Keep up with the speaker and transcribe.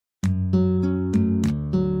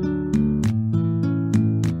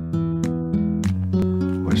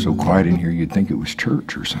So quiet in here, you'd think it was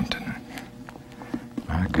church or something.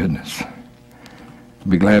 My goodness. I'll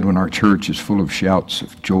be glad when our church is full of shouts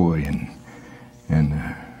of joy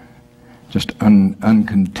and just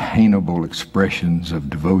uncontainable expressions of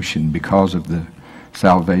devotion because of the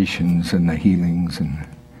salvations and the healings and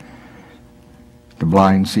the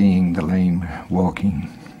blind seeing, the lame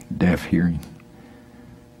walking, deaf hearing.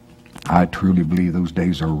 I truly believe those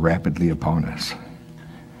days are rapidly upon us.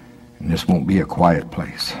 And this won't be a quiet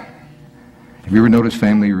place. Have you ever noticed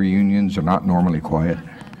family reunions are not normally quiet?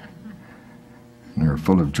 They're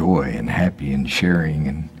full of joy and happy and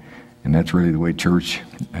sharing, and that's really the way church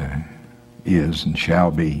is and shall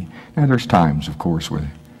be. Now there's times, of course,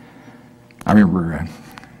 where I remember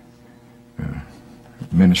a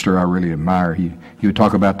minister I really admire, he would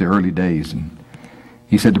talk about the early days, and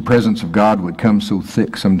he said the presence of God would come so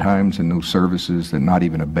thick sometimes in those services that not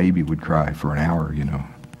even a baby would cry for an hour, you know.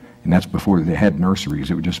 And that's before they had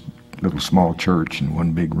nurseries. It was just a little small church in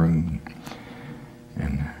one big room.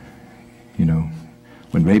 And, you know,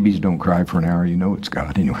 when babies don't cry for an hour, you know it's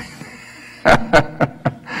God anyway.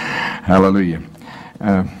 Hallelujah.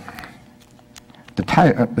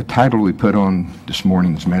 The title we put on this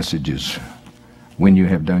morning's message is When You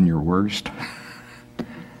Have Done Your Worst.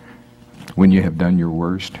 When you have done your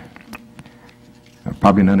worst.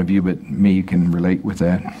 Probably none of you but me can relate with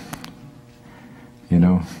that. You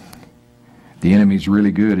know, the enemy's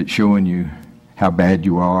really good at showing you how bad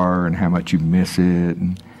you are and how much you miss it.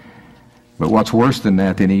 But what's worse than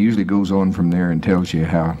that, then he usually goes on from there and tells you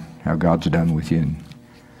how God's done with you. And,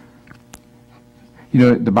 you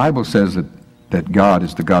know, the Bible says that God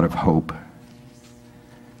is the God of hope.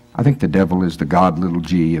 I think the devil is the God little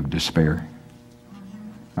g of despair.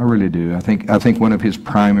 I really do. I think one of his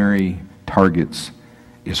primary targets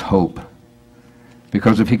is hope.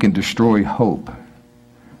 Because if he can destroy hope,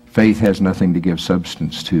 faith has nothing to give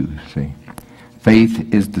substance to, see.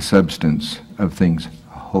 Faith is the substance of things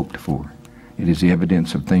hoped for. It is the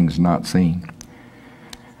evidence of things not seen.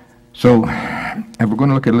 So, and we're going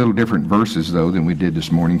to look at a little different verses, though, than we did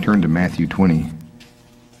this morning. Turn to Matthew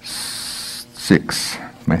 26.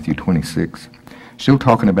 Matthew 26. Still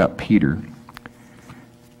talking about Peter.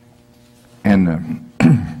 And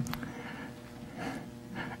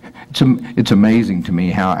it's amazing to me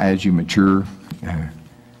how, as you mature,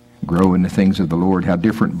 grow in the things of the Lord, how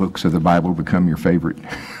different books of the Bible become your favorite.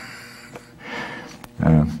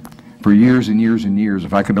 For years and years and years,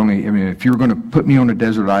 if you were going to put me on a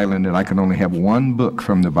desert island and I could only have one book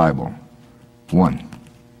from the Bible, one,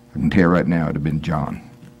 I can tell you right now, it would have been John.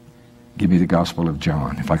 Give me the Gospel of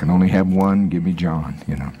John. If I can only have one, give me John,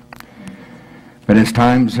 you know. But as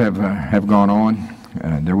times have gone on,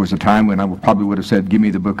 there was a time when I probably would have said, give me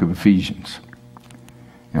the book of Ephesians.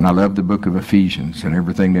 And I love the book of Ephesians and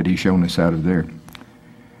everything that he's shown us out of there.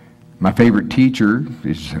 My favorite teacher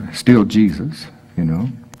is still Jesus, you know.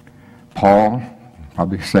 Paul,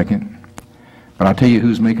 probably second. But I'll tell you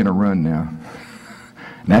who's making a run now.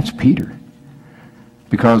 And that's Peter.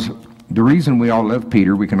 Because the reason we all love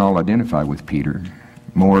Peter, we can all identify with Peter.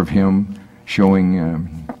 More of him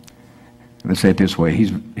showing, let's say it this way,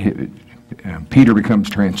 Peter becomes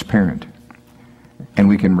transparent. And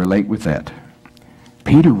we can relate with that.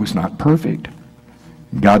 Peter was not perfect.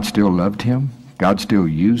 God still loved him. God still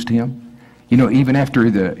used him. You know, even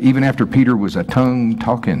after Peter was a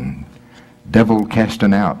tongue-talking,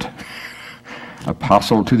 devil-casting out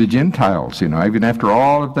apostle to the Gentiles, you know, even after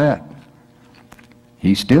all of that,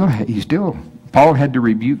 Paul had to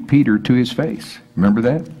rebuke Peter to his face. Remember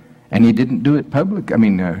that? And he didn't do it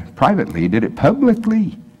privately. He did it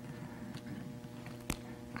publicly.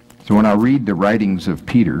 So when I read the writings of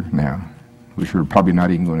Peter now, which we're probably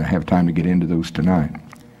not even going to have time to get into those tonight.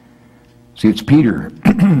 See, it's Peter.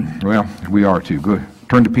 Well, we are too. Go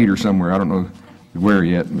turn to Peter somewhere. I don't know where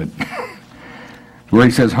yet, but where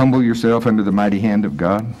he says, humble yourself under the mighty hand of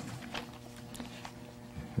God.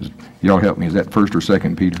 Y'all help me. Is that 1st or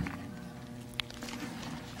 2nd Peter?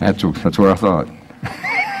 That's what I thought.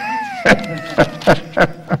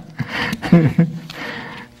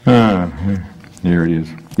 Here it is.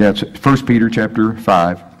 Yeah, it's 1 Peter chapter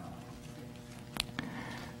 5.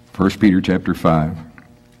 1 Peter chapter 5.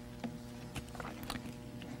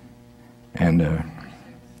 And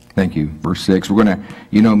thank you. Verse 6. We're going to,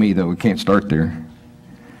 you know me though, we can't start there.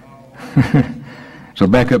 So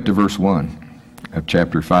back up to verse 1 of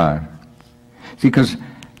chapter 5. See, because,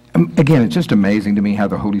 again, it's just amazing to me how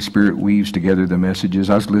the Holy Spirit weaves together the messages.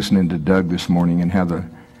 I was listening to Doug this morning and how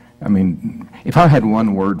if I had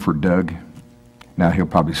one word for Doug, now he'll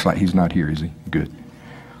probably he's not here, is he? Good.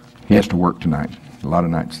 He has to work tonight. A lot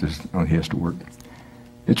of nights he has to work.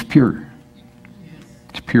 It's pure.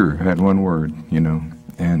 It's Pure, that one word, you know.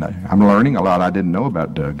 And I'm learning a lot I didn't know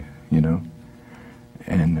about Doug, you know.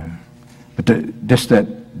 And but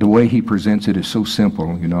the way he presents it is so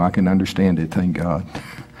simple, you know. I can understand it, thank God.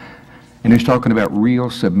 And he's talking about real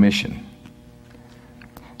submission.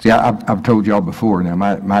 See, I've told y'all before. Now,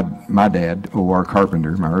 my dad, O.R.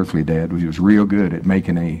 Carpenter, my earthly dad, he was real good at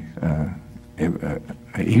making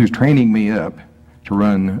he was training me up to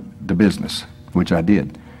run the business, which I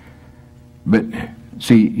did. But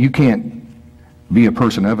see, you can't be a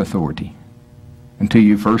person of authority until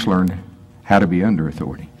you first learn how to be under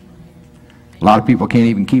authority. A lot of people can't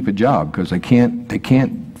even keep a job because they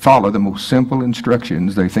can't follow the most simple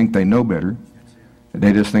instructions. They think they know better.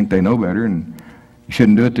 They just think they know better, and you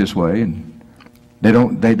shouldn't do it this way. And they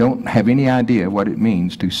don't have any idea what it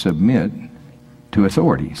means to submit to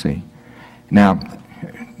authority. See, now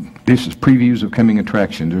this is previews of coming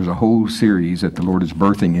attractions. There's a whole series that the Lord is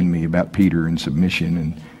birthing in me about Peter and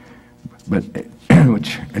submission, but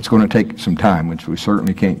which it's going to take some time, which we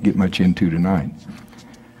certainly can't get much into tonight.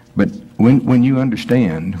 But when you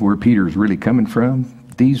understand where Peter's really coming from,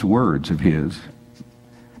 these words of his,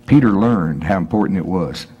 Peter learned how important it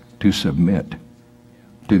was to submit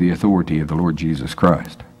to the authority of the Lord Jesus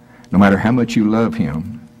Christ. No matter how much you love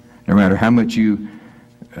him, no matter how much you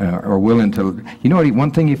are willing to, you know what?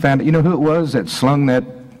 One thing he found, you know who it was that slung that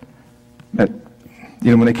you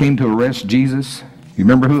know, when they came to arrest Jesus, you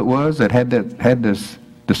remember who it was that had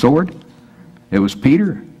the sword? It was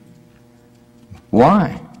Peter.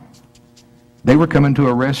 Why? They were coming to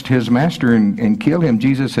arrest his master and kill him.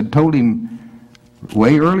 Jesus had told him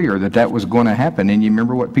way earlier that was going to happen. And you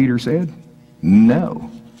remember what Peter said? No.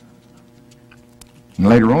 And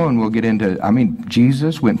later on we'll get into,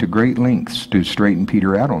 Jesus went to great lengths to straighten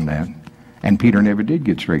Peter out on that. And Peter never did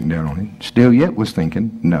get straightened out on it. Still yet was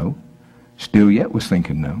thinking, no. Still yet was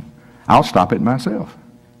thinking, no. I'll stop it myself.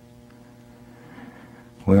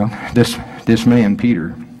 Well, this man,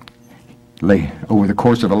 Peter, over the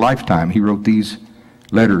course of a lifetime, he wrote these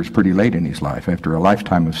letters pretty late in his life, after a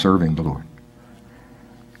lifetime of serving the Lord.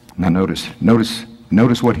 Now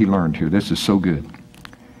notice what he learned here. This is so good.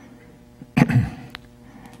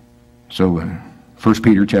 So, 1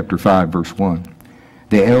 Peter chapter 5, verse 1.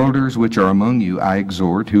 The elders which are among you I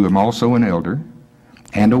exhort, who am also an elder,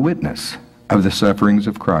 and a witness of the sufferings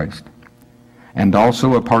of Christ, and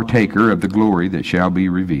also a partaker of the glory that shall be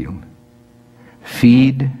revealed.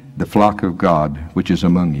 Feed the flock of God which is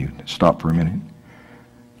among you. Stop for a minute.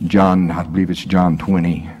 John, I believe it's John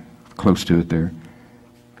 20, close to it there.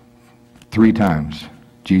 3 times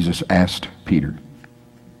Jesus asked Peter.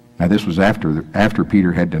 Now this was after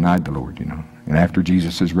Peter had denied the Lord, you know, and after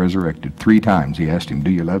Jesus is resurrected. 3 times he asked him,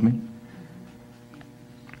 do you love me?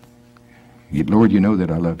 Lord, you know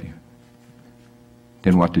that I love you.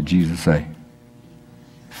 Then what did Jesus say?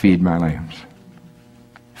 Feed my lambs.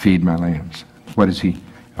 Feed my lambs. What is he?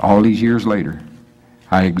 All these years later,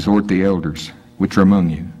 I exhort the elders which are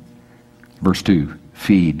among you. Verse 2,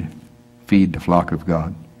 feed the flock of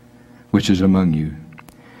God, which is among you,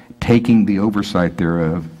 taking the oversight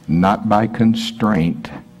thereof, not by constraint,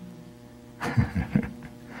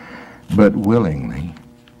 but willingly,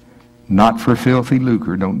 not for filthy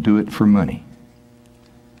lucre, don't do it for money,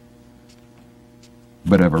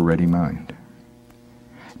 but of a ready mind.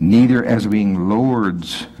 Neither as being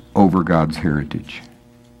lords over God's heritage,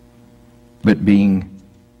 but being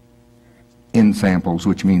ensamples,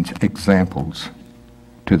 which means examples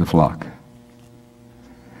to the flock.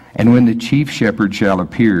 And when the chief shepherd shall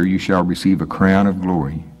appear, you shall receive a crown of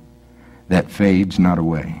glory that fades not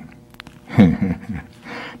away.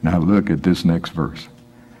 Now look at this next verse.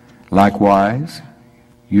 Likewise,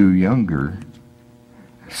 you younger,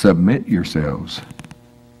 submit yourselves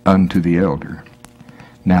unto the elder.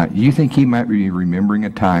 Now, you think he might be remembering a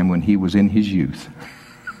time when he was in his youth.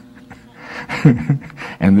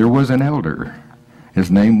 And there was an elder.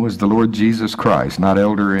 His name was the Lord Jesus Christ. Not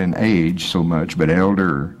elder in age so much, but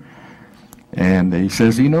elder. And he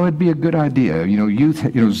says, you know, it'd be a good idea. You know, youth,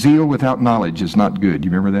 you know, zeal without knowledge is not good.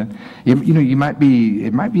 You remember that? You know, it might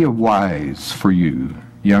be a wise for you,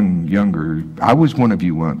 younger. I was one of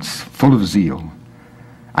you once, full of zeal.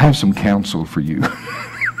 I have some counsel for you.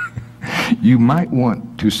 You might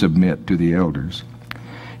want to submit to the elders.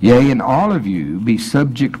 Yea, and all of you be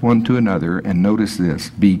subject one to another, and notice this,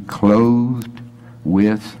 be clothed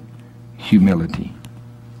with humility.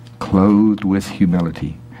 Clothed with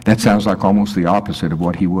humility. That sounds like almost the opposite of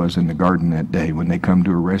what he was in the garden that day when they come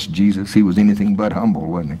to arrest Jesus. He was anything but humble,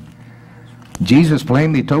 wasn't he? Jesus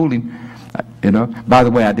plainly told him, you know, by the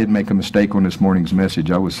way, I did make a mistake on this morning's message.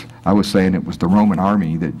 I was saying it was the Roman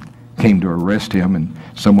army that came to arrest him, and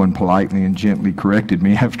someone politely and gently corrected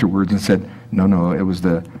me afterwards and said, no, it was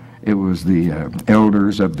the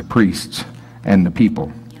elders of the priests and the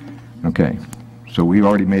people. Okay, so we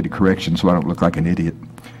already made a correction so I don't look like an idiot.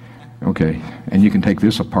 Okay, and you can take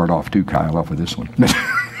this part off too, Kyle, off of this one.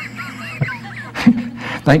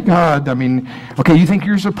 Thank God. I mean, okay, you think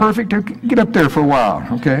you're so perfect? Get up there for a while,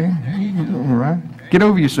 okay? All right? Get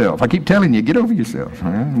over yourself. I keep telling you, get over yourself.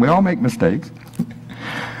 All right? We all make mistakes.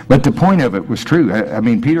 But the point of it was true. I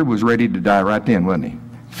mean, Peter was ready to die right then, wasn't he?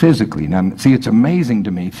 Physically. Now, see, it's amazing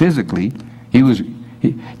to me. Physically,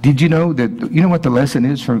 did you know what the lesson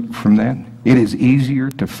is from that? It is easier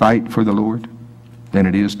to fight for the Lord than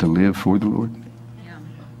it is to live for the Lord.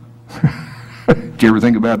 Yeah. Did you ever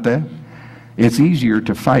think about that? It's easier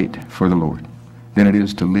to fight for the Lord than it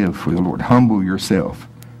is to live for the Lord. Humble yourself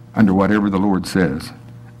under whatever the Lord says.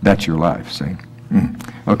 That's your life, see?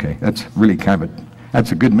 Okay, that's really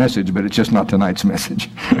that's a good message, but it's just not tonight's message.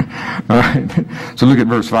 All right, so look at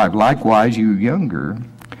verse 5. Likewise, you younger,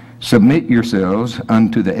 submit yourselves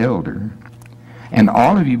unto the elder, and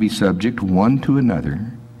all of you be subject one to another,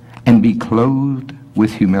 and be clothed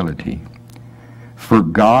with humility. For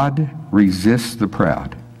God resists the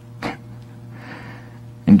proud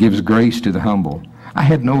and gives grace to the humble. I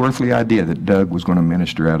had no earthly idea that Doug was going to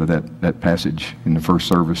minister out of that passage in the first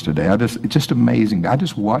service today. It's just amazing. I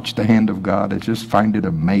just watched the hand of God. I just find it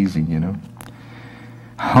amazing, you know.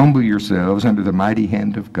 Humble yourselves under the mighty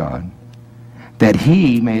hand of God, that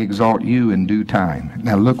he may exalt you in due time.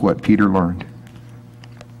 Now look what Peter learned.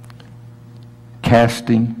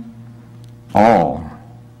 Casting all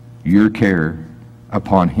your care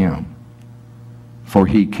upon him, for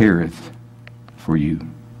he careth for you.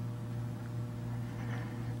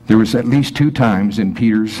 There was at least 2 times in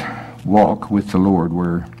Peter's walk with the Lord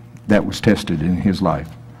where that was tested in his life.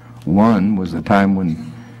 One was the time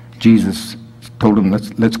when Jesus told him,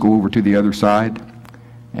 let's go over to the other side.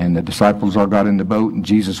 And the disciples all got in the boat, and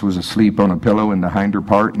Jesus was asleep on a pillow in the hinder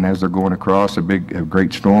part. And as they're going across, a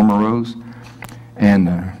great storm arose. And,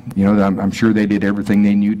 I'm sure they did everything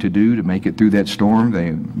they knew to do to make it through that storm.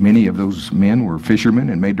 Many of those men were fishermen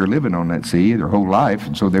and made their living on that sea their whole life,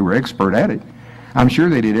 and so they were expert at it. I'm sure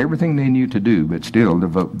they did everything they knew to do, but still the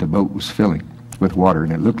boat was filling with water,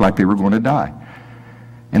 and it looked like they were going to die.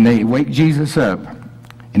 And they wake Jesus up,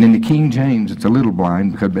 and in the King James, it's a little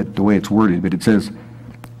blind because of the way it's worded, but it says,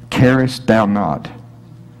 "Carest thou not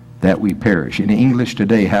that we perish?" In English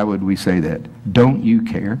today, how would we say that? Don't you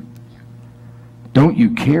care? Don't you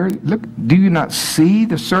care? Look, do you not see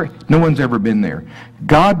no one's ever been there.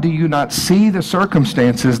 God, do you not see the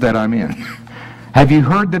circumstances that I'm in? Have you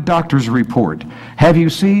heard the doctor's report? Have you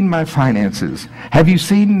seen my finances? Have you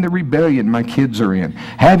seen the rebellion my kids are in?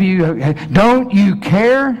 Don't you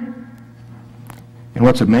care? And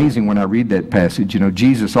what's amazing when I read that passage,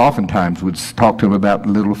 Jesus oftentimes would talk to him about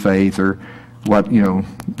little faith or what,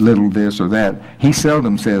 little this or that. He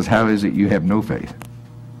seldom says, how is it you have no faith?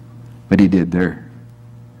 But he did there.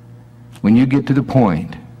 When you get to the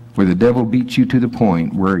point where the devil beats you to the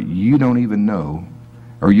point where you don't even know,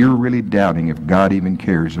 or you're really doubting if God even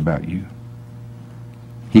cares about you,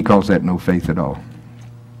 he calls that no faith at all.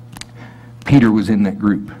 Peter was in that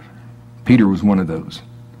group. Peter was one of those.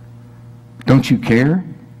 Don't you care?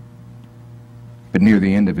 But near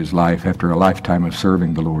the end of his life, after a lifetime of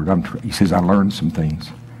serving the Lord, he says, I learned some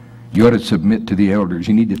things. You ought to submit to the elders.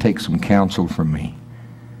 You need to take some counsel from me.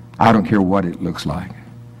 I don't care what it looks like.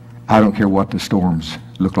 I don't care what the storms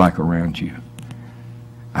look like around you.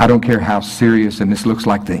 I don't care how serious and this looks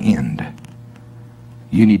like the end.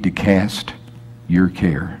 You need to cast your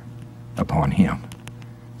care upon him,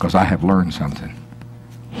 because I have learned something.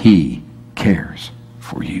 He cares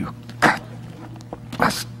for you.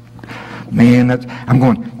 God, I'm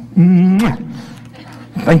going,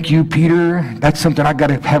 thank you, Peter. That's something I got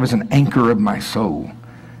to have as an anchor of my soul.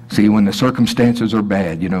 See, when the circumstances are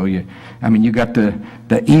bad, you got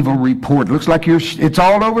the evil report. It looks like it's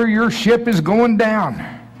all over. Your ship is going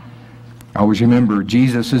down. Always remember,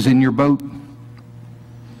 Jesus is in your boat.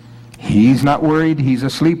 He's not worried. He's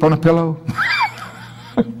asleep on a pillow.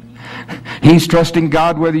 He's trusting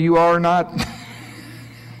God whether you are or not.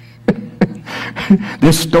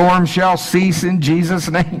 This storm shall cease in Jesus'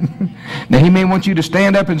 name. Now, he may want you to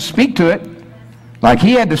stand up and speak to it, like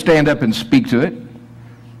he had to stand up and speak to it.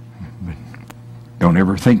 But don't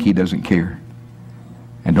ever think he doesn't care.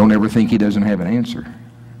 And don't ever think he doesn't have an answer.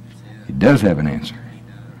 He does have an answer.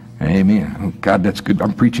 Amen. Oh, God, that's good.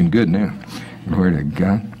 I'm preaching good now. Glory to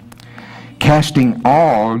God. Casting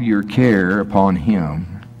all your care upon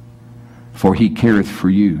him, for he careth for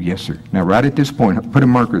you. Yes, sir. Now, right at this point, put a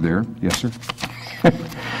marker there. Yes, sir.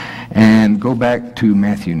 And go back to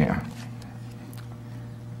Matthew now.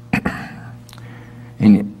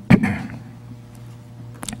 And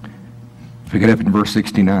pick it up in verse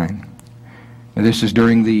 69. Now this is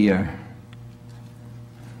during the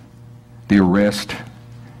arrest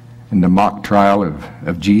and the mock trial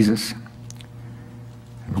of Jesus.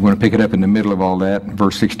 We're going to pick it up in the middle of all that. In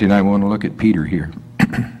verse 69, we want to look at Peter here.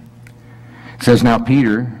 It says, Now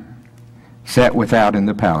Peter sat without in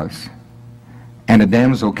the palace, and a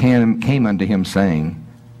damsel came unto him, saying,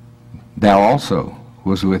 Thou also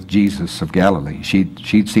was with Jesus of Galilee.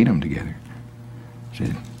 She'd seen them together.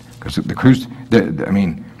 Because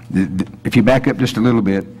if you back up just a little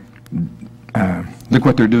bit, look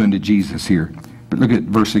what they're doing to Jesus here. But look at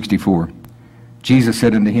verse 64. Jesus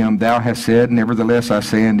said unto him, Thou hast said, Nevertheless I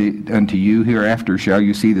say unto you, hereafter shall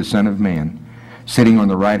you see the Son of Man sitting on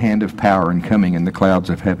the right hand of power and coming in the clouds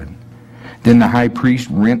of heaven. Then the high priest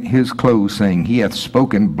rent his clothes, saying, He hath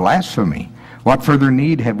spoken blasphemy. What further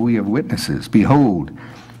need have we of witnesses? Behold,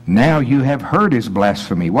 now you have heard his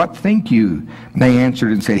blasphemy. What think you? And they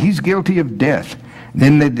answered and said, He's guilty of death.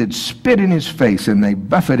 Then they did spit in his face, and they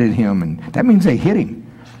buffeted him, and that means they hit him.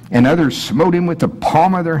 And others smote him with the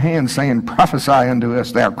palm of their hand, saying, Prophesy unto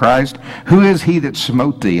us, thou Christ. Who is he that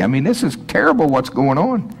smote thee? I mean, this is terrible what's going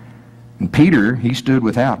on. And Peter, he stood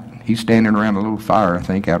without. He's standing around a little fire, I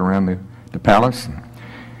think, out around the palace.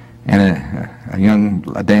 And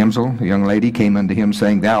a damsel, a young lady, came unto him,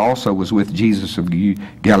 saying, Thou also was with Jesus of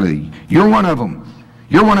Galilee. You're one of them.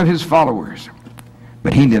 You're one of his followers.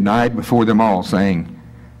 But he denied before them all, saying,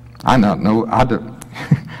 I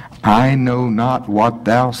know not what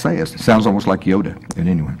thou sayest. It sounds almost like Yoda. But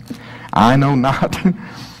anyway, I know not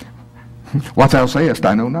what thou sayest.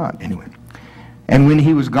 I know not. Anyway. And when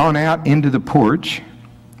he was gone out into the porch,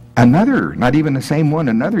 another, not even the same one,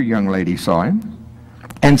 another young lady saw him,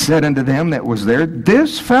 and said unto them that was there,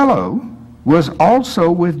 This fellow was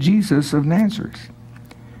also with Jesus of Nazareth.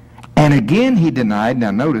 And again he denied,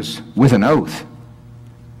 now notice, with an oath.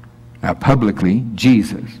 Now publicly,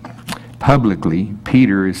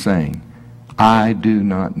 Peter is saying, I do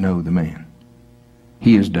not know the man.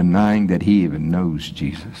 He is denying that he even knows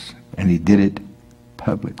Jesus. And he did it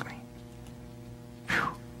publicly.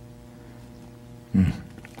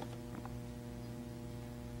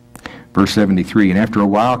 Verse 73, And after a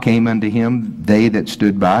while came unto him they that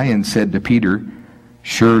stood by, and said to Peter,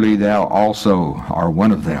 Surely thou also art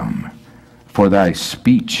one of them, for thy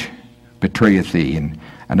speech betrayeth thee. And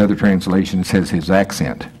another translation says his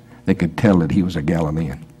accent. They could tell that he was a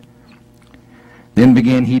Galilean. Then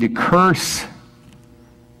began he to curse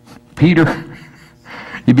Peter.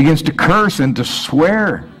 He begins to curse and to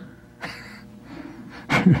swear.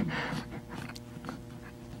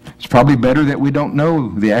 It's probably better that we don't know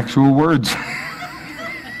the actual words.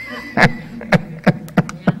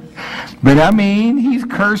 But I mean, he's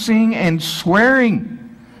cursing and swearing.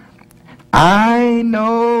 I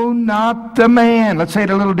know not the man. Let's say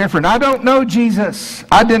it a little different. I don't know Jesus.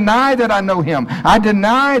 I deny that I know him. I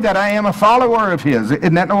deny that I am a follower of his.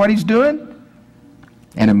 Isn't that what he's doing?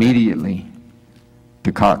 And immediately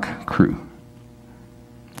the cock crew.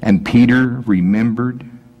 And Peter remembered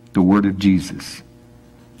the word of Jesus,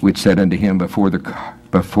 which said unto him, Before the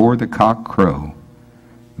cock crow,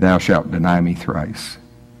 thou shalt deny me thrice.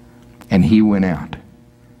 And he went out,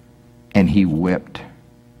 and he wept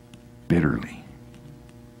bitterly,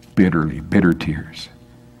 bitter tears.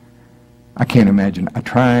 I can't imagine. I've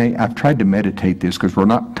tried to meditate this, because we're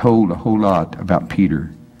not told a whole lot about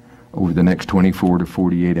Peter over the next 24 to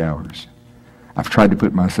 48 hours. I've tried to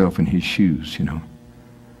put myself in his shoes,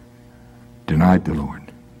 Denied the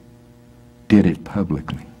Lord. Did it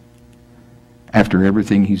publicly. After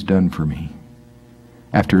everything he's done for me.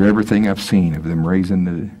 After everything I've seen of them raising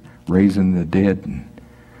the dead and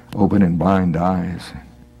opening blind eyes.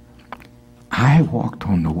 I walked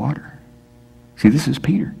on the water. See, this is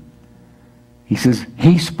Peter. He says,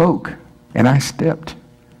 he spoke, and I stepped,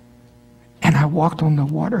 and I walked on the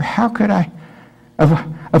water. How could I,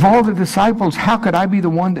 of all the disciples, how could I be the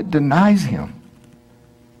one that denies him?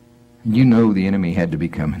 You know the enemy had to be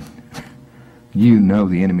coming. You know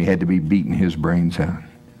the enemy had to be beating his brains out.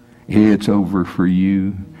 It's over for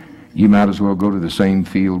you. You might as well go to the same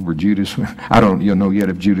field where Judas went. I don't know yet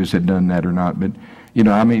if Judas had done that or not, but, you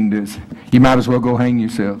might as well go hang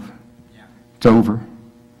yourself. It's over.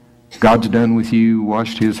 God's done with you,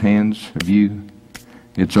 washed his hands of you.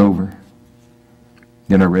 It's over.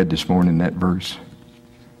 Then I read this morning that verse.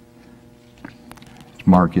 It's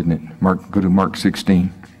Mark, isn't it? Go to Mark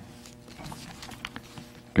 16.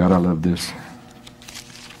 God, I love this.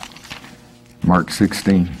 Mark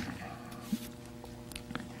 16.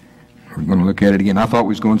 We're going to look at it again. I thought we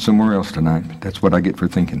was going somewhere else tonight, but that's what I get for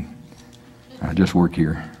thinking. I just work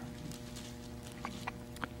here.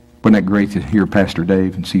 Wasn't that great to hear Pastor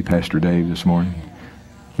Dave and see Pastor Dave this morning?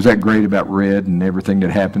 Was that great about Red and everything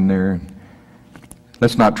that happened there?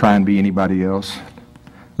 Let's not try and be anybody else.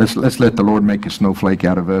 Let's let the Lord make a snowflake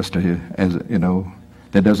out of us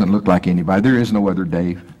that doesn't look like anybody. There is no other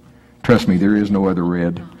Dave. Trust me, there is no other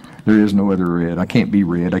Red. There is no other Red. I can't be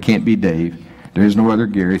Red. I can't be Dave. There is no other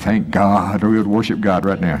Gary. Thank God. We would worship God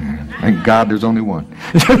right now. Thank God there's only one.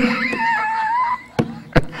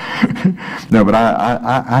 No, but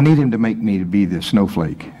I need him to make me to be the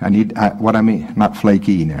snowflake. Not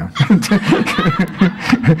flaky now.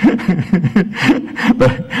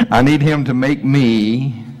 But I need him to make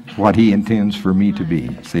me what he intends for me to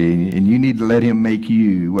be. See, and you need to let him make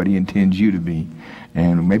you what he intends you to be.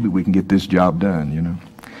 And maybe we can get this job done,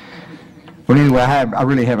 But anyway,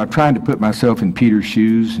 I've tried to put myself in Peter's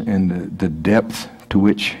shoes and the depth to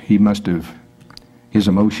which he must have, his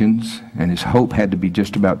emotions and his hope had to be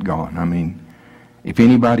just about gone. I mean, if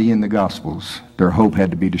anybody in the Gospels, their hope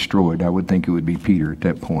had to be destroyed, I would think it would be Peter at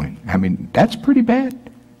that point. I mean, that's pretty bad.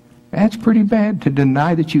 That's pretty bad to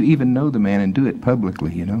deny that you even know the man and do it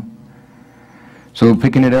publicly, So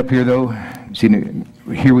picking it up here, though, see,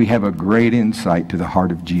 here we have a great insight to the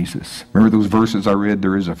heart of Jesus. Remember those verses I read?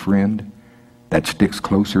 There is a friend that sticks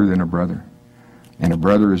closer than a brother. And a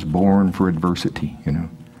brother is born for adversity,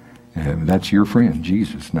 That's your friend,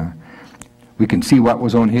 Jesus. Now, we can see what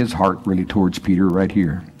was on his heart really towards Peter right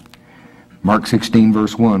here. Mark 16,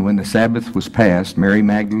 verse 1, when the Sabbath was past, Mary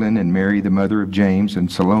Magdalene and Mary, the mother of James,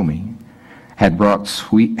 and Salome had bought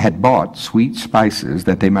sweet spices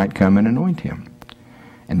that they might come and anoint him.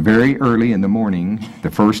 And very early in the morning, the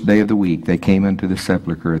first day of the week, they came unto the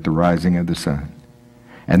sepulchre at the rising of the sun.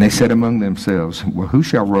 And they said among themselves, well, who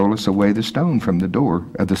shall roll us away the stone from the door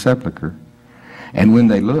of the sepulchre? And when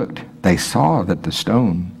they looked, they saw that the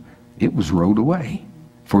stone, it was rolled away,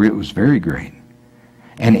 for it was very great.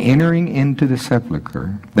 And entering into the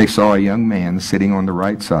sepulchre, they saw a young man sitting on the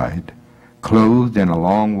right side, clothed in a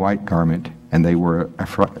long white garment, and they were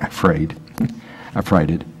affrighted.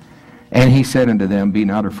 And he said unto them, be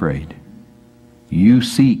not afraid. You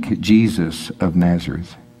seek Jesus of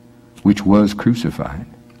Nazareth, which was crucified.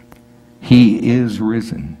 He is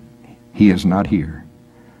risen. He is not here.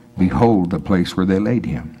 Behold the place where they laid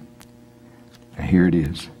him. Now here it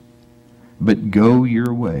is. But go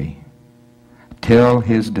your way. Tell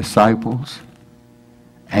his disciples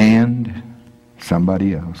and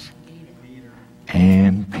somebody else.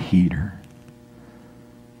 And Peter.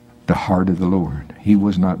 The heart of the Lord. He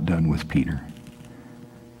was not done with Peter.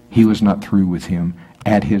 He was not through with him.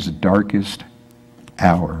 At his darkest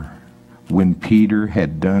hour, when Peter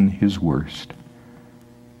had done his worst,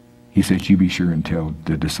 he said, you be sure and tell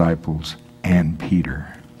the disciples and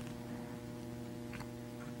Peter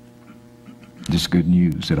this good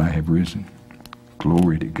news that I have risen.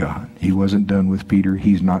 Glory to God. He wasn't done with Peter.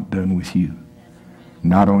 He's not done with you.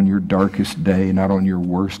 Not on your darkest day, not on your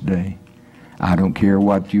worst day. I don't care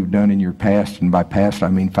what you've done in your past, and by past I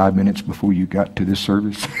mean 5 minutes before you got to this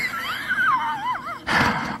service.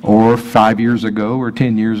 Or 5 years ago or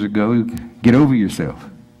 10 years ago. Get over yourself.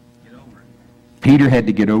 Get over it. Peter had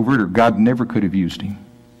to get over it, or God never could have used him.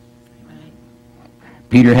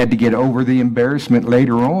 Peter had to get over the embarrassment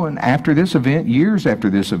later on, after this event, years after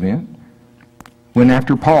this event, when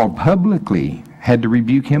after Paul publicly had to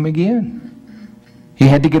rebuke him again. He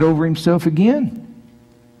had to get over himself again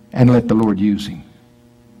and let the Lord use him.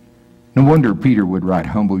 No wonder Peter would write,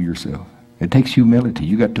 humble yourself. It takes humility.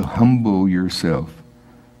 You got to humble yourself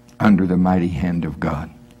under the mighty hand of God,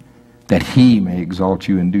 that he may exalt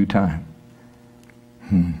you in due time.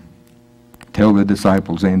 Tell the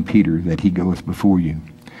disciples and Peter that he goeth before you.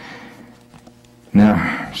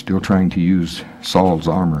 Now, still trying to use Saul's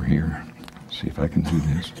armor here. Let's see if I can do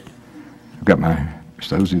this. I've got my,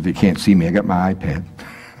 for those of you that can't see me, I got my iPad.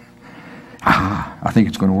 I think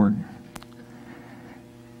it's going to work.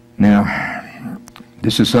 Now,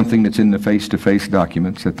 this is something that's in the face-to-face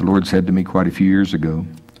documents that the Lord said to me quite a few years ago.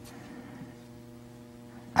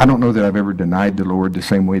 I don't know that I've ever denied the Lord the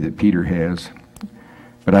same way that Peter has,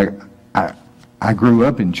 but I grew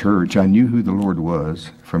up in church. I knew who the Lord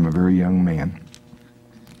was from a very young man.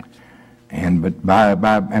 And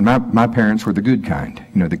my parents were the good kind,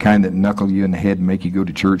 the kind that knuckle you in the head and make you go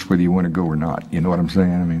to church whether you want to go or not. You know what I'm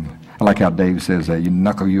saying? I mean, I like how Dave says that. You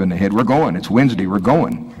knuckle you in the head. We're going. It's Wednesday. We're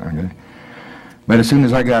going. Okay? But as soon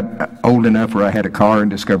as I got old enough where I had a car and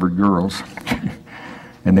discovered girls,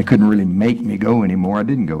 and they couldn't really make me go anymore, I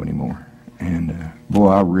didn't go anymore. And boy,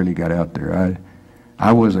 I really got out there.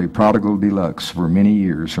 I was a prodigal deluxe for many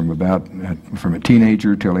years, from a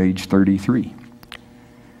teenager till age 33.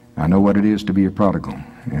 I know what it is to be a prodigal,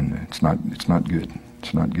 and it's not good.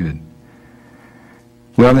 It's not good.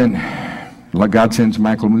 Well then, like God sends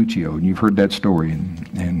Michael Muccio, and you've heard that story,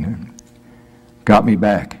 and got me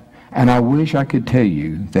back. And I wish I could tell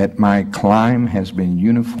you that my climb has been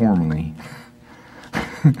uniformly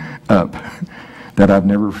up, that I've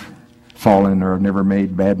never fallen or I've never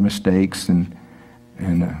made bad mistakes, and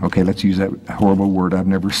okay, let's use that horrible word, I've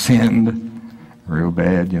never sinned real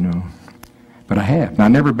bad, but I have. Now, I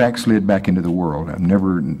never backslid back into the world. I've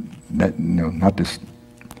never, not this.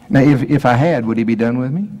 Now, if I had, would he be done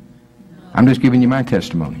with me? I'm just giving you my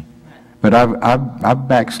testimony. But I've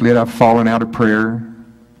backslid. I've fallen out of prayer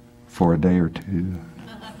for a day or two.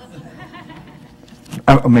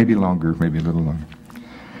 Maybe longer, maybe a little longer.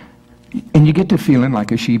 And you get to feeling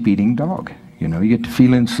like a sheep-eating dog. You get to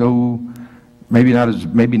feeling so, maybe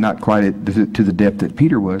not quite to the depth that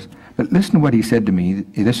Peter was. But listen to what he said to me.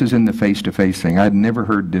 This is in the face-to-face thing. I'd never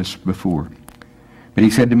heard this before. But he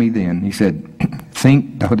said to me then, he said,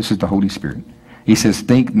 this is the Holy Spirit. He says,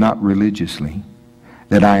 think not religiously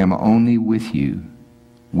that I am only with you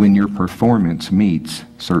when your performance meets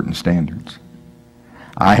certain standards.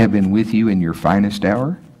 I have been with you in your finest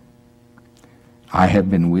hour. I have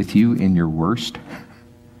been with you in your worst.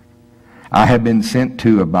 I have been sent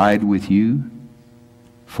to abide with you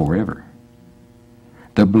forever.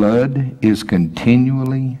 The blood is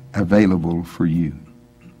continually available for you.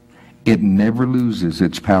 It never loses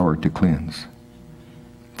its power to cleanse.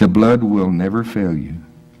 The blood will never fail you.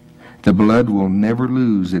 The blood will never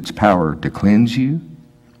lose its power to cleanse you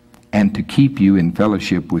and to keep you in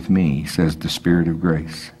fellowship with me, says the Spirit of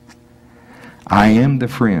grace. I am the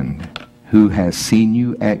friend who has seen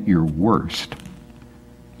you at your worst,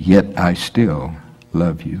 yet I still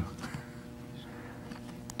love you.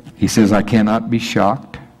 He says, I cannot be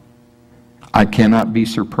shocked. I cannot be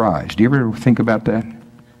surprised. Do you ever think about that?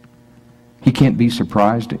 He can't be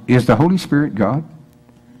surprised. Is the Holy Spirit God?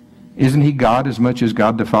 Isn't he God as much as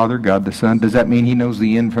God the Father, God the Son? Does that mean he knows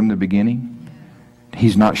the end from the beginning?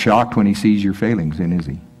 He's not shocked when he sees your failings, then, is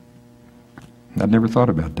he? I've never thought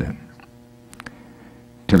about that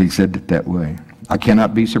till he said it that way. I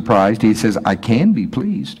cannot be surprised. He says, I can be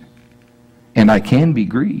pleased and I can be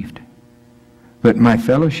grieved. But my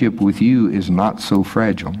fellowship with you is not so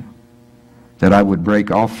fragile that I would break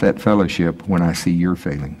off that fellowship when I see your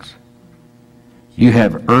failings. You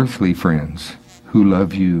have earthly friends who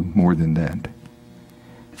love you more than that.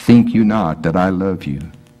 Think you not that I love you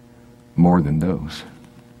more than those.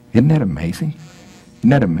 Isn't that amazing? Isn't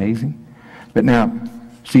that amazing? But now,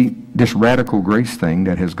 see, this radical grace thing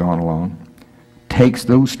that has gone along takes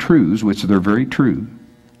those truths, which they're very true,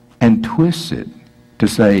 and twists it to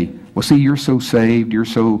say, well, see, you're so saved, you're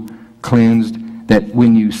so cleansed, that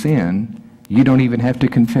when you sin, you don't even have to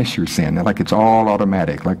confess your sin. Like it's all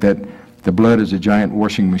automatic. Like that, the blood is a giant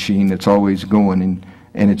washing machine that's always going,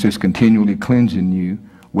 and it's just continually cleansing you,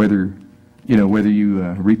 whether you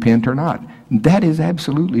repent or not. That is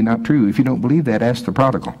absolutely not true. If you don't believe that, ask the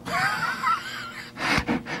prodigal.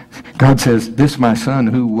 God says, this my son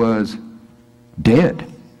who was dead.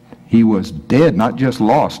 He was dead, not just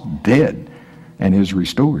lost, dead, and is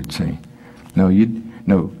restored. See?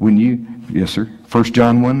 Yes, sir. 1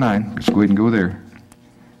 John 1:9. Let's go ahead and go there.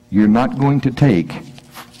 You're not going to take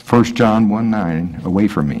 1 John 1:9 away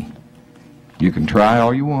from me. You can try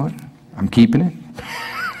all you want. I'm keeping it.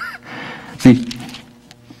 See,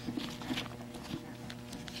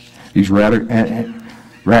 these radical.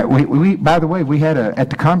 By the way, we had at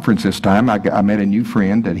the conference this time, I met a new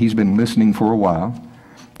friend that he's been listening for a while,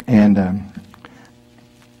 and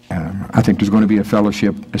I think there's going to be a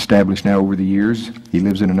fellowship established now over the years. He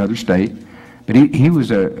lives in another state, but he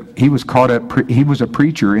was caught up. He was a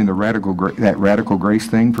preacher in that radical grace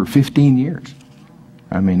thing for 15 years.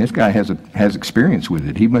 I mean, this guy has experience with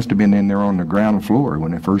it. He must have been in there on the ground floor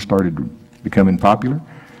when it first started becoming popular.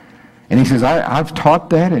 And he says, I've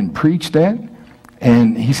taught that and preached that.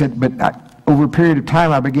 And he said, but over a period of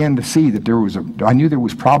time, I began to see that I knew there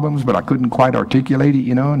was problems, but I couldn't quite articulate it,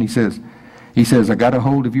 And he says, I got a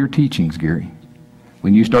hold of your teachings, Gary.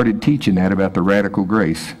 When you started teaching that about the radical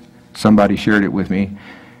grace, somebody shared it with me,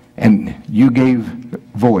 and you gave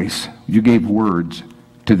voice, you gave words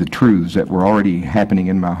to the truths that were already happening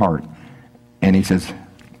in my heart. And he says,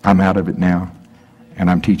 I'm out of it now,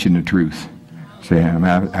 and I'm teaching the truth. Say, I'm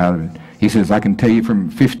out of it. He says, I can tell you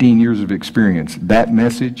from 15 years of experience, that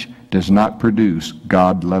message does not produce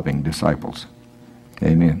God-loving disciples.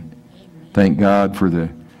 Amen. Thank God for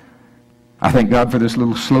I thank God for this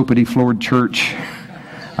little slopity-floored church.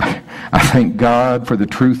 I thank God for the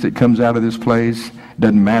truth that comes out of this place.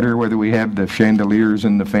 Doesn't matter whether we have the chandeliers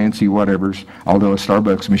and the fancy whatevers, although a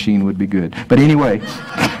Starbucks machine would be good. But anyway,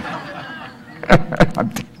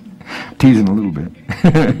 I'm teasing a little bit.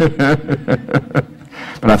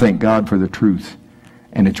 But I thank God for the truth.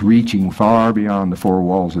 And it's reaching far beyond the four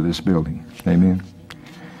walls of this building. Amen.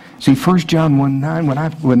 See, 1 John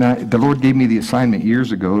 1:9, when the Lord gave me the assignment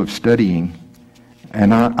years ago of studying,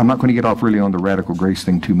 and I'm not going to get off really on the radical grace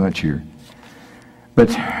thing too much here. But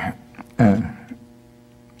the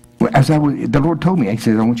Lord told me, He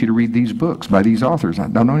said, I want you to read these books by these authors. I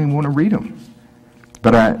don't even want to read them.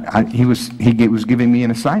 But He was giving me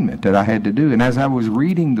an assignment that I had to do. And as I was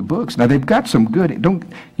reading the books, now they've got some good,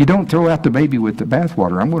 you don't throw out the baby with the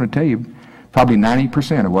bathwater. I'm going to tell you, probably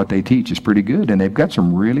 90% of what they teach is pretty good. And they've got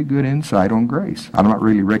some really good insight on grace. I'm not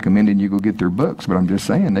really recommending you go get their books, but I'm just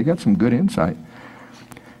saying they got some good insight.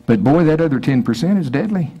 But boy, that other 10% is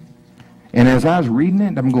deadly. And as I was reading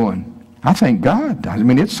it, I'm going, I thank God. I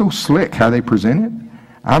mean, it's so slick how they present it.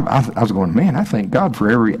 I was going, man, I thank God for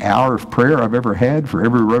every hour of prayer I've ever had, for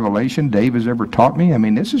every revelation Dave has ever taught me. I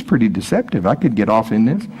mean, this is pretty deceptive. I could get off in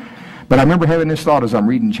this. But I remember having this thought as I'm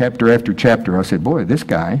reading chapter after chapter. I said, boy, this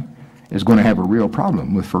guy is going to have a real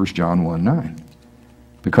problem with 1 John 1:9.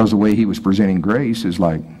 Because the way he was presenting grace is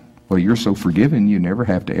like, well, you're so forgiven, you never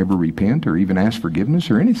have to ever repent or even ask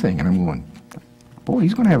forgiveness or anything. And I'm going, boy,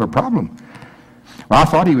 he's going to have a problem. Well, I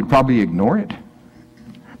thought he would probably ignore it.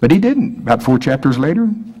 But he didn't. About 4 chapters later,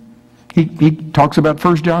 he talks about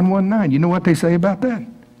 1 John 1:9. You know what they say about that?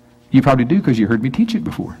 You probably do because you heard me teach it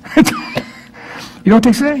before. You know what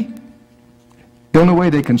they say? The only way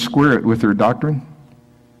they can square it with their doctrine,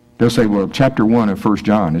 they'll say, well, chapter 1 of 1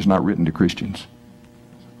 John is not written to Christians.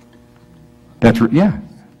 That's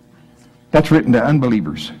written to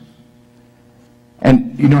unbelievers.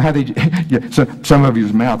 And you know how they, yeah, so some of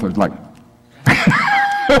you's mouth is like,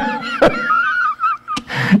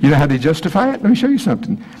 you know how they justify it? Let me show you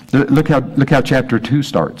something. Look how chapter 2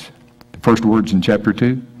 starts. The first words in chapter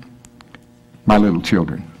 2. My little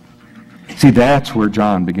children. See, that's where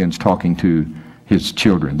John begins talking to his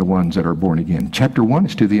children, the ones that are born again. Chapter 1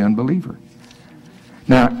 is to the unbeliever.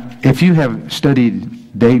 Now, if you have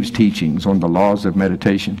studied Dave's teachings on the laws of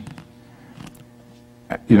meditation,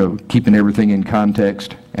 you know, keeping everything in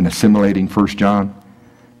context and assimilating 1 John,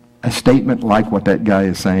 a statement like what that guy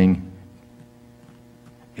is saying,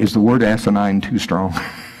 is the word asinine too strong?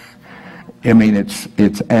 I mean,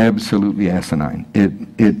 it's absolutely asinine.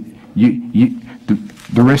 The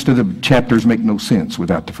rest of the chapters make no sense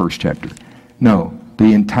without the first chapter. No,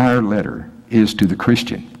 the entire letter is to the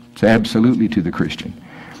Christian. It's absolutely to the Christian.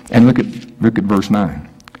 And look at verse 9.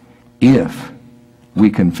 If we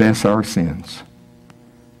confess our sins,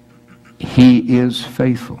 He is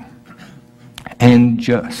faithful and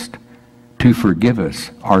just to forgive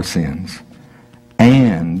us our sins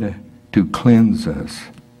and to cleanse us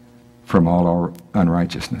from all our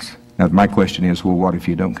unrighteousness. Now, my question is, well, what if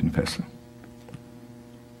you don't confess them?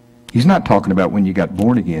 He's not talking about when you got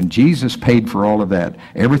born again. Jesus paid for all of that.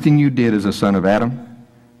 Everything you did as a son of Adam,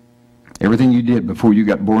 everything you did before you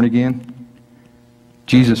got born again,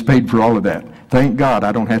 Jesus paid for all of that. Thank God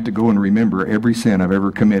I don't have to go and remember every sin I've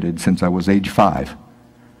ever committed since I was age 5.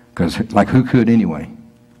 Because, like, who could anyway?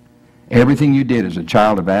 Everything you did as a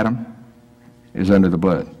child of Adam is under the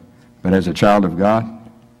blood. But as a child of God,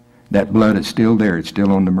 that blood is still there. It's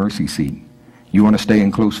still on the mercy seat. You want to stay in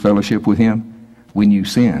close fellowship with Him? When you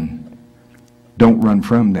sin, don't run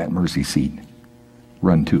from that mercy seat.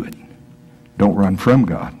 Run to it. Don't run from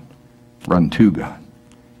God. Run to God.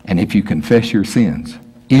 And if you confess your sins,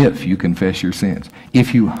 if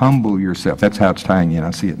you humble yourself, that's how it's tying in,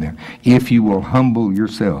 I see it now. If you will humble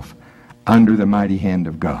yourself under the mighty hand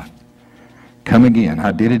of God. Come again.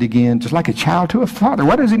 I did it again, just like a child to a father.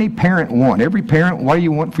 What does any parent want? Every parent, what do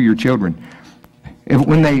you want for your children?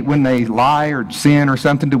 When they lie or sin or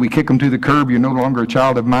something, do we kick them to the curb? You're no longer a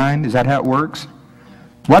child of mine. Is that how it works?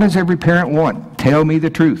 What does every parent want? Tell me the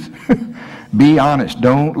truth. Be honest.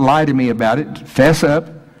 Don't lie to me about it. Fess up.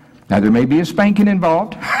 Now, there may be a spanking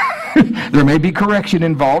involved. There may be correction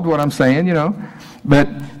involved, what I'm saying, you know. But,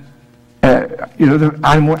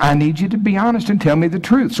 I need you to be honest and tell me the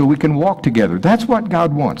truth so we can walk together. That's what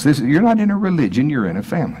God wants. You're not in a religion. You're in a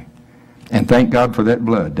family. And thank God for that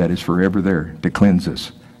blood that is forever there to cleanse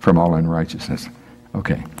us from all unrighteousness.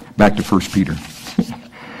 Okay, back to 1 Peter.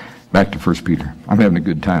 Back to 1 Peter. I'm having a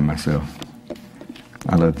good time myself.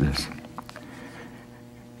 I love this.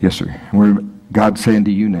 Yes, sir. God's saying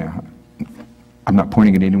to you now, I'm not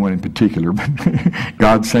pointing at anyone in particular, but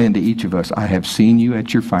God's saying to each of us, I have seen you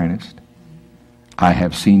at your finest. I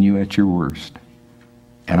have seen you at your worst.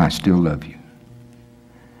 and I still love you.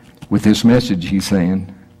 With this message, he's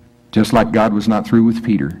saying, just like God was not through with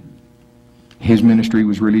Peter, his ministry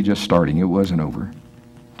was really just starting. It wasn't over.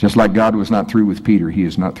 Just like God was not through with Peter, he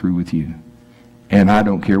is not through with you. And I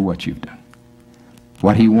don't care what you've done.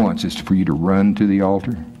 What he wants is for you to run to the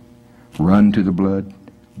altar, run to the blood,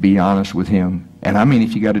 be honest with him. And I mean,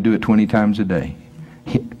 if you got to do it 20 times a day.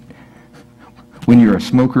 When you're a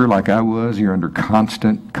smoker like I was, you're under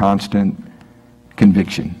constant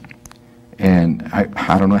conviction. And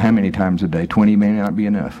I don't know how many times a day. 20 may not be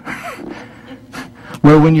enough.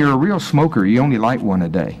 Well, when you're a real smoker, you only light one a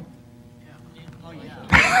day.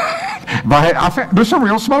 There's some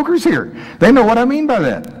real smokers here. They know what I mean by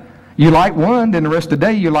that. You light one, then the rest of the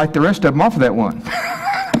day you light the rest of them off of that one.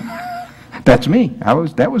 That's me.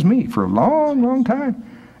 That was me for a long time.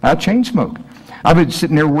 I chain smoked. I've been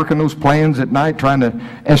sitting there working those plans at night, trying to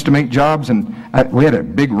estimate jobs, and we had a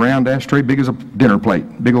big round ashtray, big as a dinner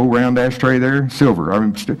plate, big old round ashtray there, silver.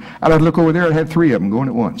 I'd look over there, I had 3 of them going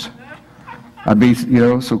at once. I'd be,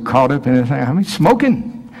 so caught up in it. I'm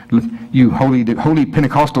smoking. You holy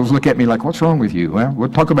Pentecostals look at me like, what's wrong with you? Well, we'll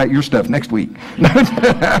talk about your stuff next week.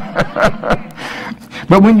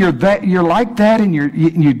 But when you're like that,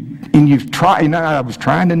 and you've tried. I was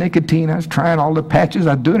trying the nicotine. I was trying all the patches.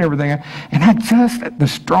 I was doing everything, and the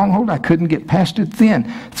stronghold. I couldn't get past it. Then,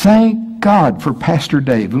 thank God for Pastor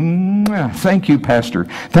Dave. Thank you, Pastor.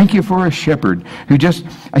 Thank you for a shepherd who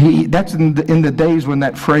that's in the days when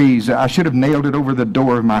that phrase, I should have nailed it over the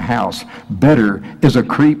door of my house. Better is a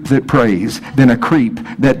creep that prays than a creep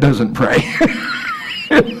that doesn't pray.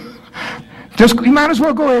 You might as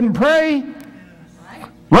well go ahead and pray.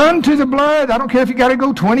 Run to the blood. I don't care if you got to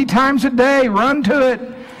go 20 times a day. Run to it.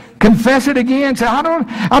 Confess it again. Say,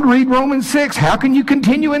 I'd read Romans 6. How can you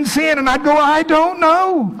continue in sin? And I'd go, I don't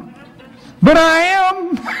know. But I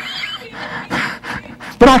am.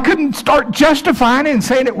 But I couldn't start justifying it and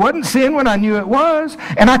saying it wasn't sin when I knew it was.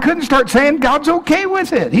 And I couldn't start saying God's okay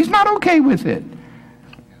with it. He's not okay with it.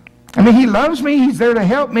 I mean, he loves me. He's there to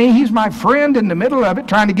help me. He's my friend in the middle of it,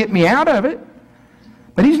 trying to get me out of it.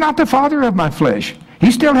 But he's not the father of my flesh. He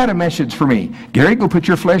still had a message for me. Gary, go put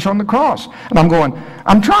your flesh on the cross. And I'm going,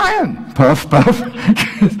 I'm trying. Puff, puff.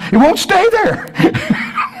 It won't stay there.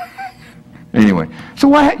 Anyway,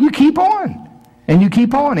 so you keep on. And you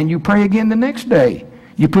keep on. And you pray again the next day.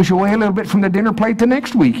 You push away a little bit from the dinner plate the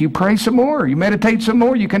next week. You pray some more. You meditate some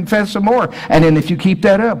more. You confess some more. And then if you keep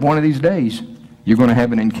that up one of these days, you're going to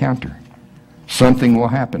have an encounter. Something will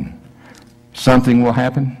happen. Something will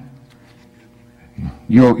happen.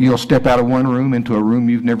 You'll step out of one room into a room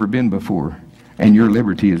you've never been before, and your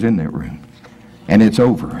liberty is in that room. And it's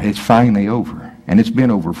over. It's finally over. And it's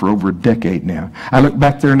been over for over a decade now. I look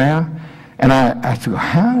back there now, and I thought,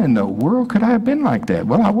 how in the world could I have been like that?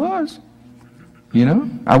 Well, I was.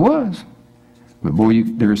 I was. But boy,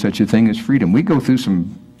 there is such a thing as freedom. We've been through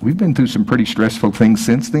some pretty stressful things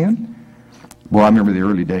since then. Well, I remember the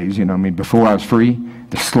early days, before I was free,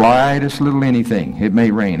 the slightest little anything, it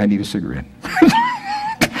may rain, I need a cigarette.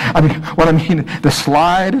 The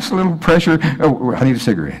slightest little pressure, oh, I need a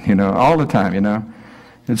cigarette, all the time,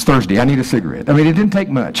 It's Thursday, I need a cigarette. It didn't take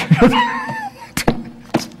much.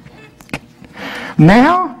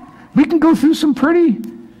 Now, we can go through some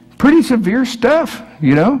pretty severe stuff,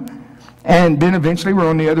 and then eventually we're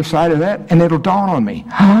on the other side of that, and it'll dawn on me,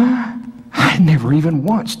 I never even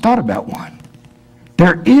once thought about one.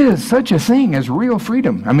 There is such a thing as real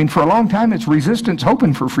freedom. For a long time, it's resistance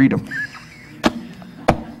hoping for freedom.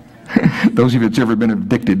 Those of you that's ever been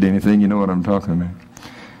addicted to anything, you know what I'm talking about.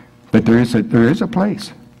 But there is a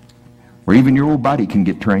place where even your old body can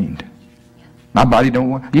get trained. My body don't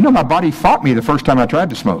want... my body fought me the first time I tried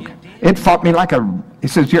to smoke. It fought me it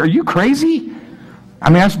says, are you crazy? I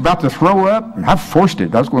was about to throw up. I forced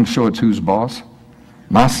it. I was going to show it's who's boss.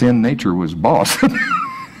 My sin nature was boss.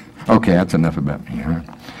 Okay, that's enough about me. Right?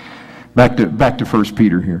 Back to 1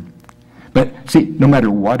 Peter here. But see, no matter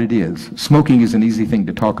what it is, smoking is an easy thing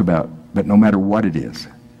to talk about, but no matter what it is,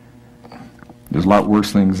 there's a lot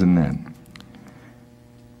worse things than that.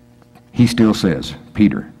 He still says,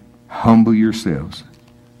 Peter, humble yourselves,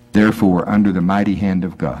 therefore, under the mighty hand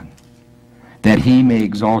of God, that he may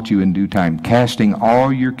exalt you in due time, casting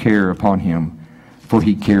all your care upon him, for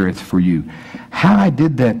he careth for you. How I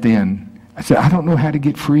did that then, I said, I don't know how to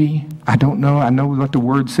get free. I don't know. I know what the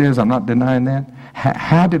word says. I'm not denying that.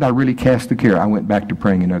 How did I really cast the care? I went back to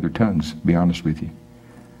praying in other tongues, to be honest with you.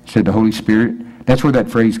 I said, the Holy Spirit, that's where that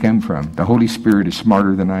phrase came from. The Holy Spirit is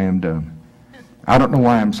smarter than I am dumb. I don't know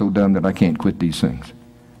why I'm so dumb that I can't quit these things.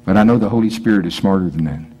 But I know the Holy Spirit is smarter than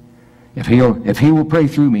that. If he will pray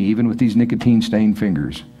through me, even with these nicotine-stained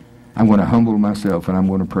fingers, I'm going to humble myself and I'm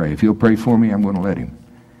going to pray. If he'll pray for me, I'm going to let him.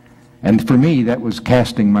 And for me, that was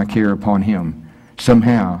casting my care upon him.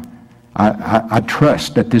 Somehow, I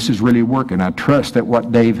trust that this is really working. I trust that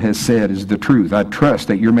what Dave has said is the truth. I trust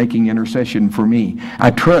that you're making intercession for me.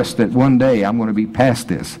 I trust that one day I'm going to be past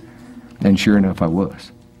this. And sure enough, I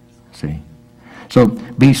was. See? So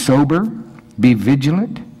be sober, be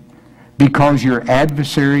vigilant, because your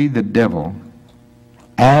adversary, the devil,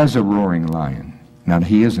 as a roaring lion, now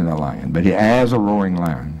he isn't a lion, but he, as a roaring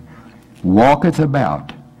lion, walketh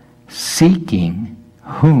about, seeking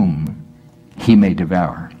whom he may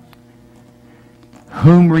devour.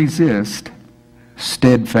 Whom resist,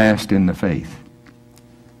 steadfast in the faith.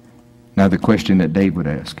 Now the question that Dave would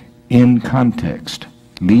ask, in context,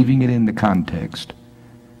 leaving it in the context,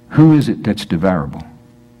 who is it that's devourable?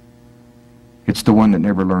 It's the one that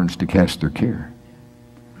never learns to cast their care.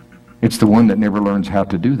 It's the one that never learns how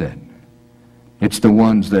to do that. It's the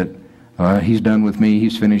ones that, he's done with me,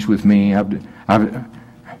 he's finished with me,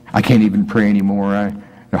 I can't even pray anymore,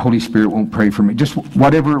 the Holy Spirit won't pray for me, just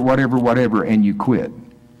whatever, and you quit.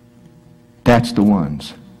 That's the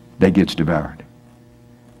ones that gets devoured.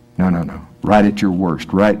 No. Right at your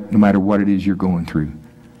worst, right, no matter what it is you're going through,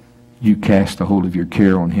 you cast the whole of your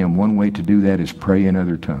care on him. One way to do that is pray in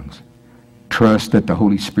other tongues. Trust that the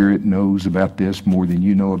Holy Spirit knows about this more than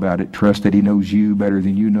you know about it. Trust that he knows you better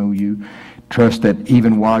than you know you. Trust that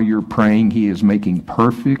even while you're praying, he is making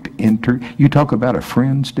perfect You talk about a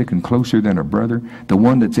friend sticking closer than a brother, the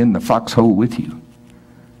one that's in the foxhole with you.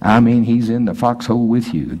 I mean, he's in the foxhole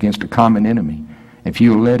with you against a common enemy. If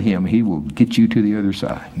you'll let him, he will get you to the other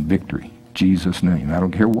side in victory. In Jesus' name. I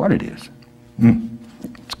don't care what it is.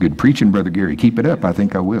 It's good preaching, Brother Gary. Keep it up. I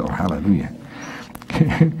think I will. Hallelujah.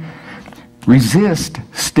 Resist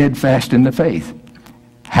steadfast in the faith.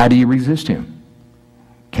 How do you resist him?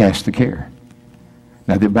 Cast the care.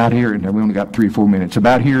 Now, about here, and we only got 3 or 4 minutes.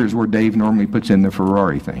 About here is where Dave normally puts in the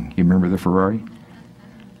Ferrari thing. You remember the Ferrari?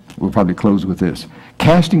 We'll probably close with this.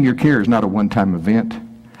 Casting your care is not a one-time event.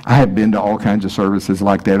 I have been to all kinds of services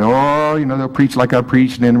like that. Oh, they'll preach like I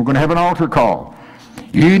preached, and then we're going to have an altar call.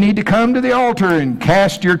 You need to come to the altar and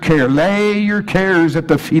cast your care. Lay your cares at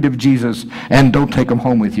the feet of Jesus and don't take them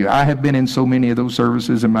home with you. I have been in so many of those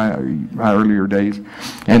services in my earlier days.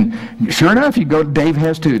 And sure enough, you go, Dave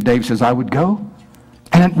has too. Dave says, I would go,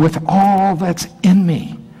 and with all that's in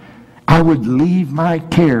me, I would leave my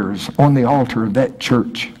cares on the altar of that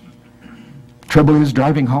church. Trouble is,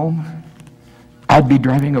 driving home, I'd be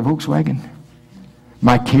driving a Volkswagen.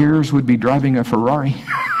 My cares would be driving a Ferrari.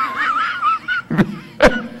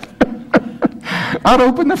 I'd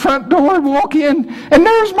open the front door and walk in, and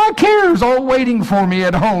there's my cares all waiting for me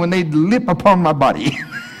at home, and they'd lip upon my body.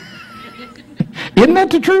 Isn't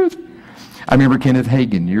that the truth? I remember Kenneth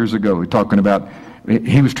Hagin years ago talking about,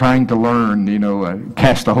 he was trying to learn,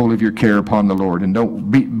 cast the whole of your care upon the Lord, and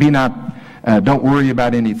don't worry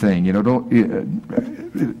about anything,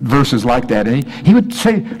 verses like that. And he would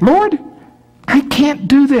say, Lord, I can't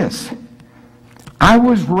do this. I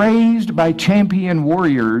was raised by champion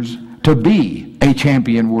warriors to be a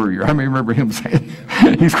champion warrior. I remember him saying,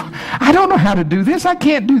 I don't know how to do this. I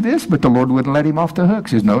can't do this. But the Lord wouldn't let him off the hook.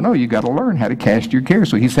 He says, no, you got to learn how to cast your care.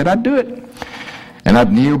 So he said, I'd do it. And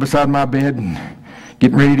I'd kneel beside my bed and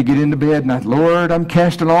getting ready to get into bed. And Lord, I'm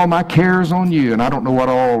casting all my cares on you. And I don't know what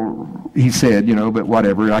all he said, but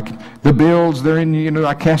whatever. The bills, they're in you.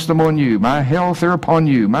 I cast them on you. My health, they're upon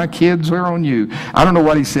you. My kids, they're on you. I don't know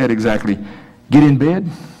what he said exactly. Get in bed.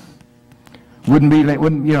 Wouldn't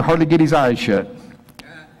hardly get his eyes shut.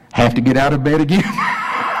 Have to get out of bed again.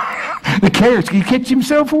 The cares, he gets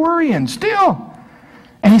himself worrying still.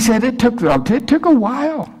 And he said it took a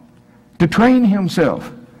while to train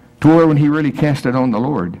himself to where when he really cast it on the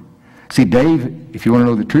Lord. See, Dave, if you want to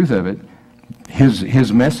know the truth of it,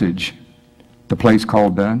 his message, the place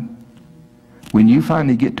called done, when you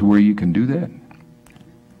finally get to where you can do that,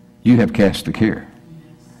 you have cast the care.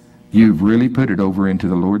 You've really put it over into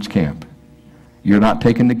the Lord's camp. You're not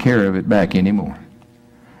taking the care of it back anymore.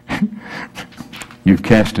 You've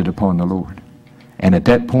cast it upon the Lord. And at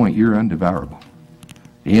that point, you're undevourable.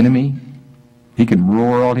 The enemy, he can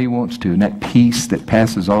roar all he wants to, and that peace that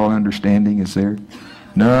passes all understanding is there.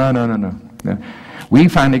 No. We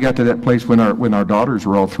finally got to that place when our daughters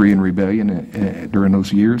were all 3 in rebellion during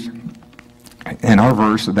those years. And our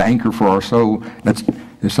verse, the anchor for our soul,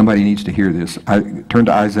 somebody needs to hear this. Turn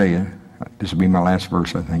to Isaiah. This will be my last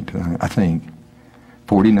verse, I think, tonight.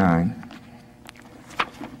 49,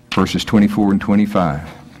 verses 24 and 25.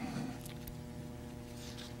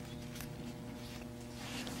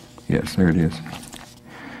 Yes, there it is.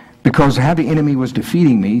 Because how the enemy was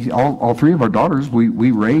defeating me, all three of our daughters,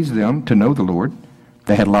 we raised them to know the Lord.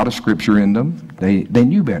 They had a lot of scripture in them. They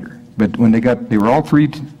knew better. But when they were all three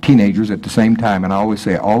teenagers at the same time, and I always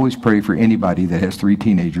say, always pray for anybody that has three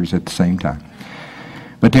teenagers at the same time.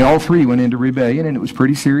 But they all three went into rebellion, and it was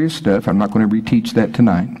pretty serious stuff. I'm not going to reteach that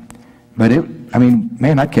tonight. But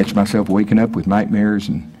man, I'd catch myself waking up with nightmares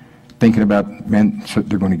and thinking about, man, so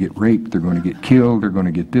they're going to get raped, they're going to get killed, they're going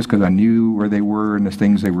to get this, because I knew where they were and the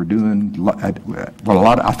things they were doing.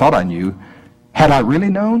 I thought I knew. Had I really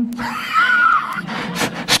known?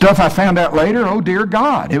 Stuff I found out later, oh dear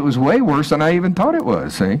God, it was way worse than I even thought it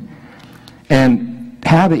was, see? And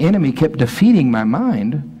how the enemy kept defeating my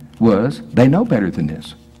mind was, they know better than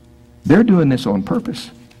this. They're doing this on purpose.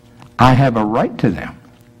 I have a right to them.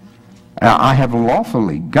 I have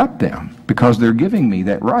lawfully got them because they're giving me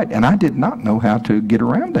that right, and I did not know how to get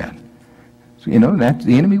around that. So, that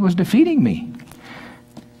the enemy was defeating me.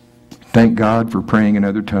 Thank God for praying in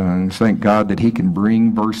other tongues. Thank God that he can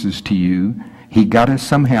bring verses to you. He got us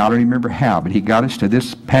somehow, I don't remember how, but he got us to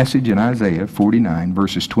this passage in Isaiah 49,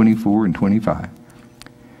 verses 24 and 25.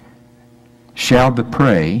 Shall the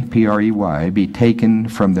prey, P-R-E-Y, be taken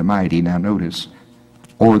from the mighty, now notice,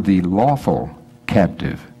 or the lawful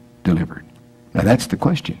captive delivered? Now that's the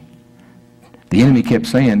question. The enemy kept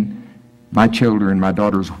saying, my children, my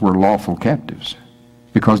daughters were lawful captives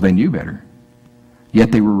because they knew better.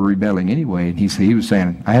 Yet they were rebelling anyway, and he was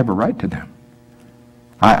saying, I have a right to them.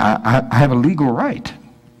 I have a legal right.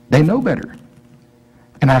 They know better.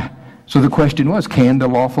 So the question was, can the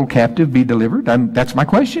lawful captive be delivered? That's my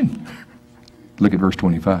question. Look at verse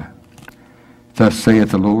 25. Thus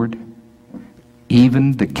saith the Lord,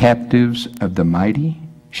 even the captives of the mighty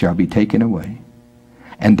shall be taken away,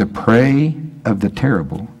 and the prey of the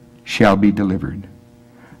terrible shall be delivered.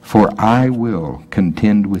 For I will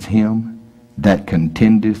contend with him that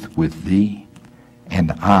contendeth with thee,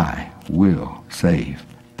 and I will save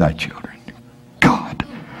thy children. God,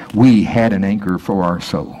 we had an anchor for our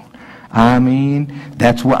soul. I mean,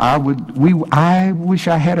 that's what I wish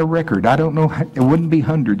I had a record. I don't know, it wouldn't be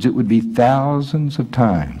hundreds, it would be thousands of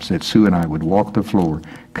times that Sue and I would walk the floor,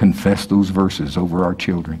 confess those verses over our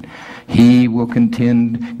children. He will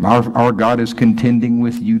contend, our God is contending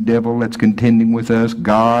with you, devil, that's contending with us.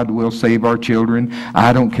 God will save our children.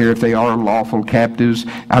 I don't care if they are lawful captives.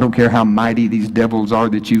 I don't care how mighty these devils are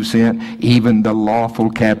that you sent. Even the lawful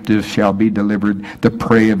captive shall be delivered. The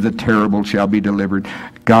prey of the terrible shall be delivered.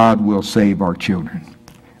 God will save our children.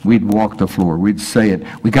 We'd walk the floor. We'd say it.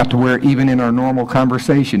 We got to where even in our normal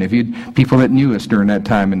conversation, if you'd people that knew us during that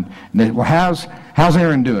time, and they, well, how's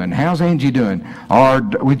Aaron doing? How's Angie doing?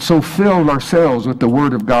 We'd so filled ourselves with the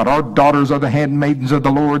Word of God. Our daughters are the handmaidens of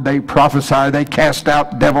the Lord. They prophesy. They cast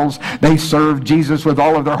out devils. They serve Jesus with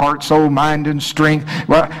all of their heart, soul, mind, and strength.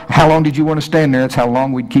 Well, how long did you want to stand there? That's how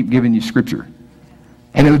long we'd keep giving you Scripture.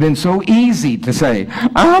 And it would have been so easy to say,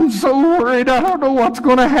 I'm so worried, I don't know what's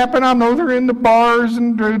going to happen. I know they're in the bars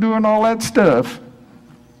and they're doing all that stuff.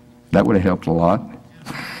 That would have helped a lot.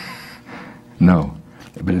 No.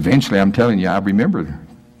 But eventually, I'm telling you, I remember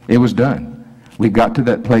it was done. We got to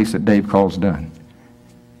that place that Dave calls done.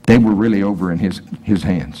 They were really over in his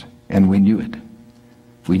hands, and we knew it.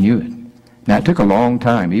 We knew it. Now, it took a long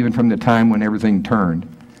time, even from the time when everything turned.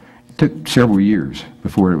 It took several years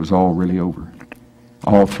before it was all really over.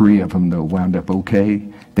 All three of them, though, wound up okay.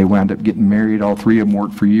 They wound up getting married. All three of them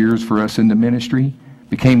worked for years for us in the ministry.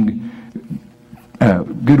 Became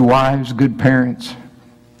good wives, good parents.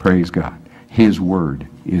 Praise God. His word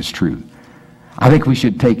is true. I think we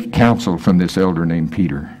should take counsel from this elder named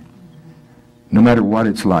Peter. No matter what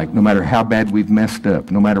it's like, no matter how bad we've messed up,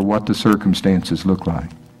 no matter what the circumstances look like,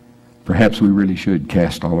 perhaps we really should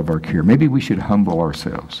cast all of our care. Maybe we should humble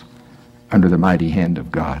ourselves under the mighty hand of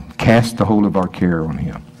God. Cast the whole of our care on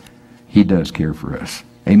Him. He does care for us.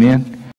 Amen?